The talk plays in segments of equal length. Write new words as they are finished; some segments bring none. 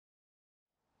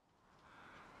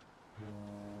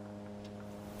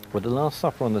Well, The Last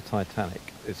Supper on the Titanic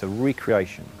is a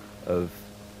recreation of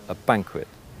a banquet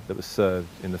that was served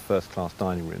in the first-class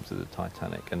dining rooms of the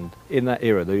Titanic. And in that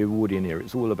era, the Edwardian era,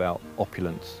 it's all about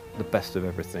opulence, the best of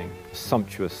everything,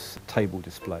 sumptuous table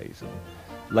displays, and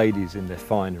ladies in their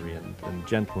finery, and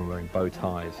gentlemen wearing bow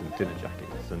ties and dinner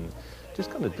jackets, and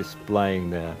just kind of displaying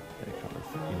their kind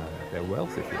of, their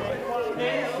wealth, if you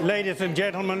like. Ladies and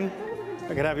gentlemen,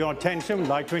 if I could have your attention, I'd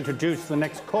like to introduce the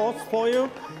next course for you,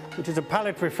 which is a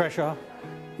palate refresher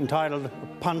entitled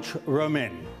Punch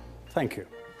Romaine. Thank you.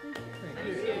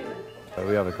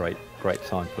 We have a great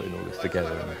time putting all this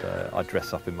together, and I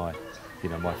dress up in my,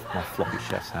 my floppy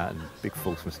chef's hat and big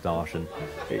false moustache, and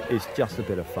it's just a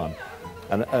bit of fun.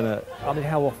 And I mean,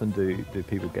 how often do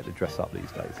people get to dress up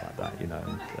these days like that,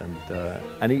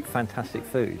 and eat fantastic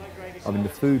food? I mean, the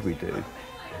food we do,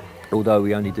 although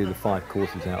we only do the 5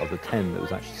 courses out of the 10 that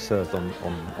was actually served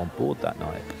on board that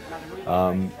night,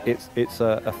 it's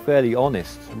a fairly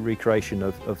honest recreation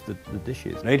of the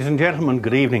dishes. Ladies and gentlemen,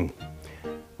 good evening,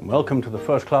 and welcome to the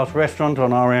first-class restaurant on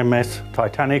RMS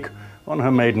Titanic on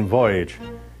her maiden voyage.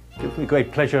 It gives me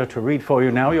great pleasure to read for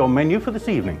you now your menu for this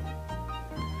evening.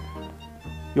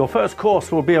 Your first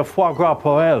course will be a foie gras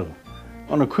poêle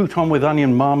on a crouton with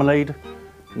onion marmalade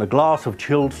and a glass of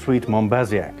chilled sweet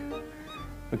Montbazillac,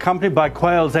 accompanied by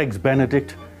quail's eggs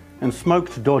Benedict and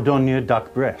smoked Dordogne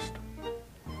duck breast.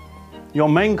 Your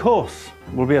main course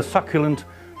will be a succulent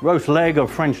roast leg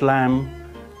of French lamb,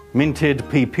 minted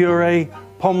pea puree,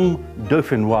 pomme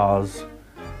dauphinoise,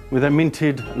 with a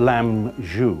minted lamb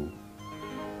jus.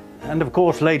 And of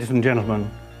course, ladies and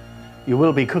gentlemen, you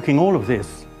will be cooking all of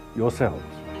this yourselves.